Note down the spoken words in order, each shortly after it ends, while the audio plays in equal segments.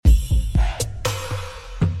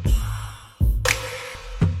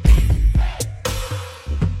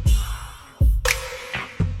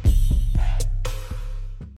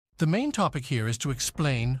The main topic here is to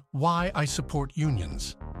explain why I support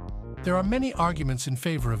unions. There are many arguments in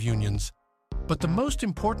favor of unions, but the most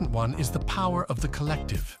important one is the power of the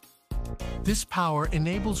collective. This power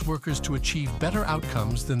enables workers to achieve better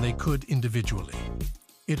outcomes than they could individually.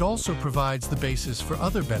 It also provides the basis for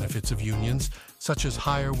other benefits of unions, such as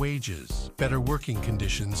higher wages, better working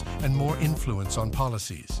conditions, and more influence on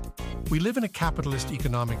policies. We live in a capitalist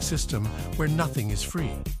economic system where nothing is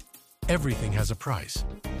free. Everything has a price.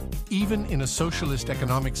 Even in a socialist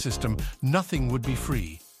economic system, nothing would be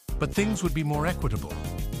free, but things would be more equitable.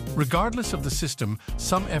 Regardless of the system,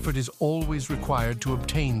 some effort is always required to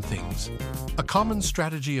obtain things. A common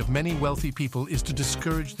strategy of many wealthy people is to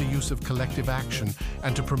discourage the use of collective action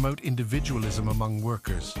and to promote individualism among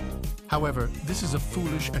workers. However, this is a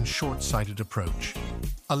foolish and short-sighted approach.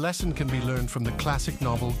 A lesson can be learned from the classic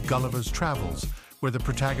novel Gulliver's Travels, where the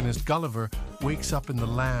protagonist Gulliver wakes up in the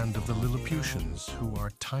land of the Lilliputians, who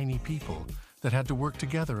are tiny people that had to work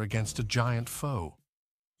together against a giant foe.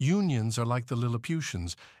 Unions are like the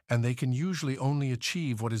Lilliputians, and they can usually only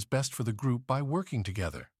achieve what is best for the group by working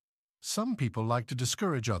together. Some people like to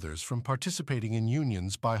discourage others from participating in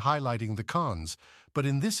unions by highlighting the cons, but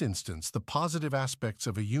in this instance, the positive aspects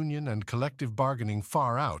of a union and collective bargaining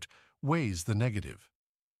far outweighs the negative.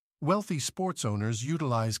 Wealthy sports owners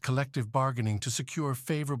utilize collective bargaining to secure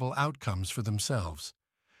favorable outcomes for themselves.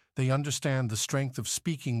 They understand the strength of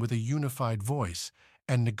speaking with a unified voice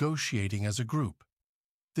and negotiating as a group.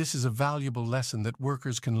 This is a valuable lesson that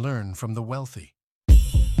workers can learn from the wealthy.